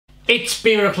It's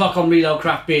beer o'clock on Real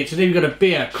Craft Beer. Today we've got a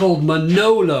beer called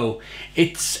Manolo.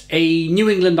 It's a New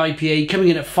England IPA coming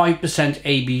in at 5%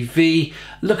 ABV.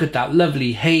 Look at that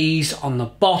lovely haze on the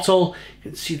bottle.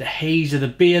 You can see the haze of the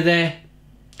beer there.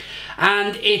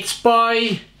 And it's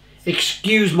by,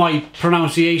 excuse my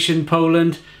pronunciation,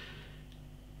 Poland,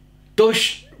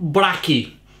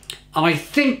 Braci. And I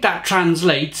think that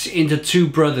translates into two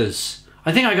brothers.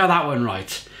 I think I got that one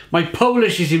right. My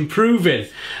Polish is improving.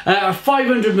 A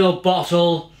 500ml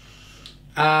bottle.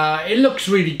 It looks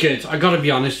really good. I gotta be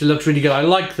honest, it looks really good. I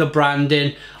like the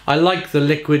branding. I like the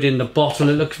liquid in the bottle.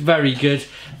 It looks very good.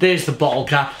 There's the bottle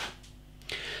cap.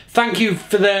 Thank you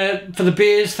for the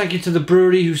beers. Thank you to the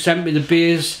brewery who sent me the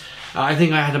beers. I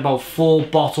think I had about 4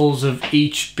 bottles of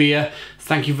each beer.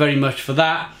 Thank you very much for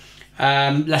that.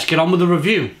 Let's get on with the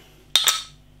review.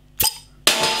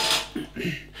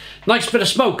 Nice bit of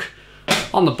smoke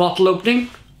on the bottle opening.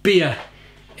 Beer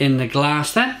in the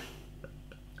glass then.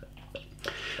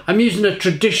 I'm using a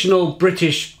traditional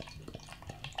British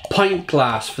pint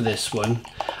glass for this one.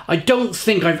 I don't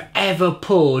think I've ever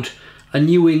poured a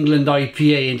New England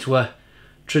IPA into a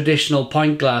traditional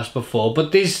pint glass before,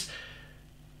 but there's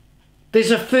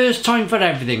a first time for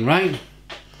everything, right?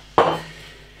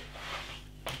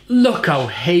 Look how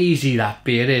hazy that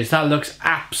beer is. That looks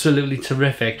absolutely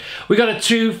terrific. We got a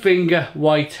 2-finger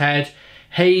whitehead,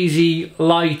 hazy,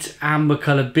 light, amber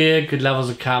coloured beer, good levels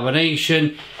of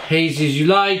carbonation, hazy as you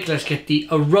like. Let's get the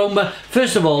aroma.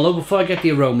 First of all though, before I get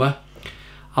the aroma,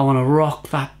 I want to rock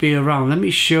that beer around. Let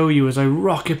me show you as I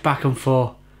rock it back and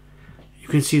forth. You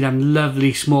can see them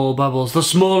lovely small bubbles. The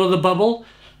smaller the bubble,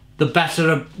 the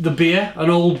better the beer. An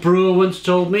old brewer once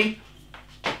told me.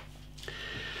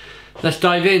 Let's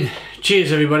dive in.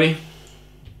 Cheers, everybody.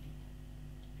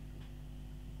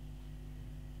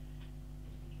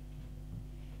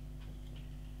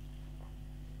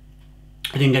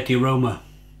 I didn't get the aroma.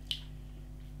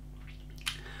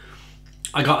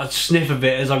 I got a sniff of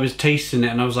it as I was tasting it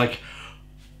and I was like,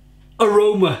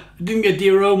 aroma. I didn't get the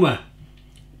aroma.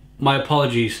 My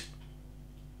apologies.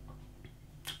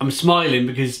 I'm smiling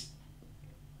because,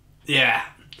 yeah.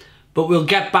 But we'll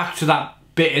get back to that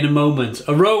bit in a moment.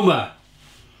 Aroma.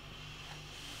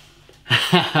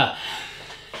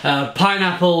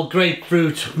 Pineapple,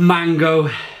 grapefruit, mango,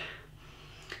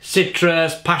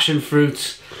 citrus, passion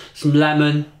fruit, some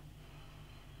lemon,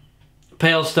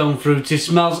 pale stone fruits. It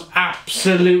smells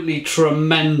absolutely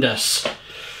tremendous.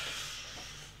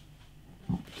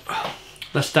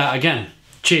 Let's start again.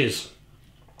 Cheers.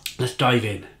 Let's dive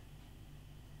in.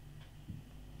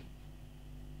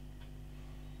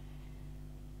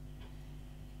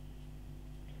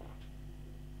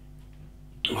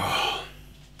 Oh.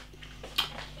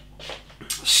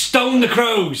 Stone the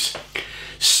Crows.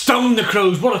 Stone the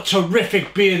Crows. What a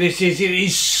terrific beer this is. It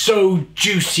is so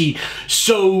juicy,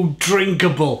 so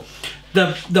drinkable.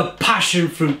 The passion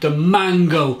fruit, the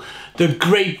mango, the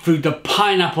grapefruit, the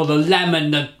pineapple, the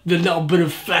lemon, the little bit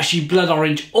of fleshy blood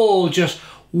orange all just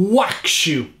whacks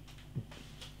you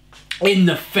in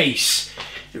the face.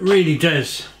 It really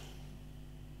does.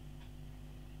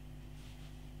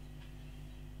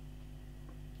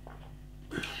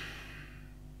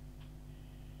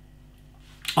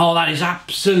 Oh, that is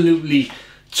absolutely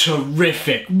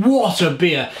terrific. What a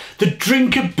beer. The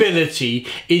drinkability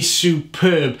is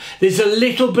superb. There's a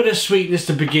little bit of sweetness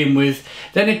to begin with.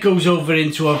 Then it goes over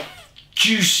into a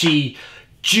juicy,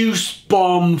 juice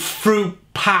bomb, fruit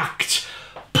packed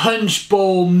punch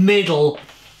bowl middle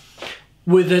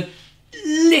with a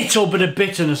little bit of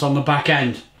bitterness on the back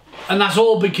end. And that's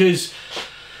all because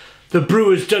the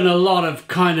brewer's done a lot of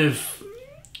kind of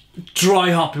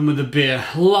dry hopping with the beer.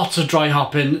 Lots of dry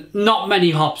hopping. Not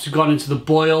many hops have gone into the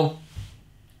boil.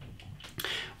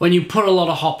 When you put a lot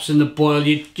of hops in the boil,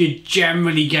 you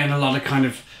generally get a lot of kind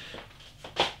of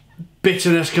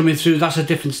bitterness coming through. That's a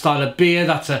different style of beer.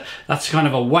 That's kind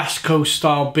of a West Coast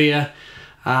style beer.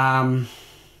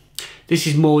 This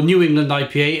is more New England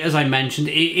IPA. As I mentioned,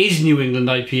 it is New England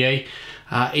IPA.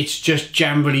 It's just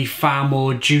generally far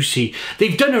more juicy.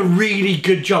 They've done a really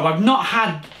good job. I've not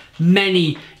had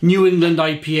many New England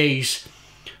IPAs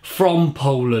from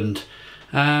Poland.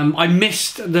 I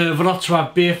missed the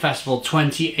Wrocław Beer Festival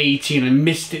 2018. I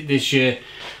missed it this year.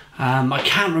 I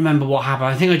can't remember what happened.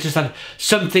 I think I just had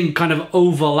something kind of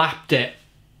overlapped it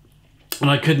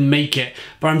and I couldn't make it.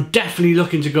 But I'm definitely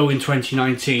looking to go in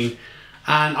 2019.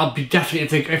 And I'll be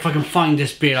definitely, if I can find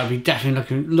this beer, I'll be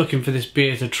definitely looking for this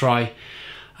beer to try.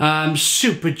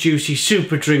 Super juicy,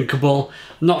 super drinkable.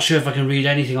 I'm not sure if I can read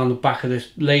anything on the back of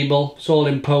this label. It's all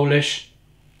in Polish.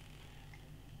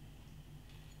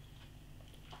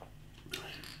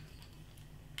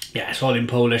 Yeah, it's all in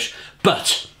Polish.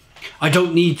 But I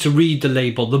don't need to read the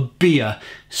label. The beer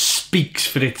speaks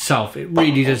for itself. It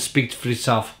really does speak for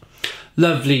itself.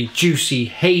 Lovely, juicy,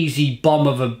 hazy bomb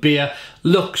of a beer.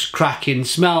 Looks cracking,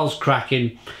 smells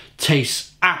cracking,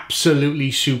 tastes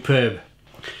absolutely superb.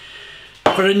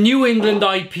 For a New England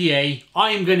IPA,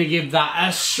 I'm going to give that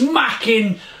a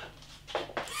smacking,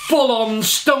 full-on,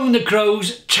 stone the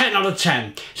crows, 10 out of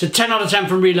 10. So 10 out of 10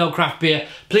 from Reload Craft Beer.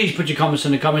 Please put your comments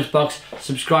in the comments box.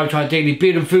 Subscribe to our daily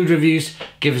beer and food reviews.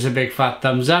 Give us a big fat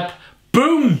thumbs up.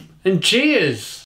 Boom! And cheers!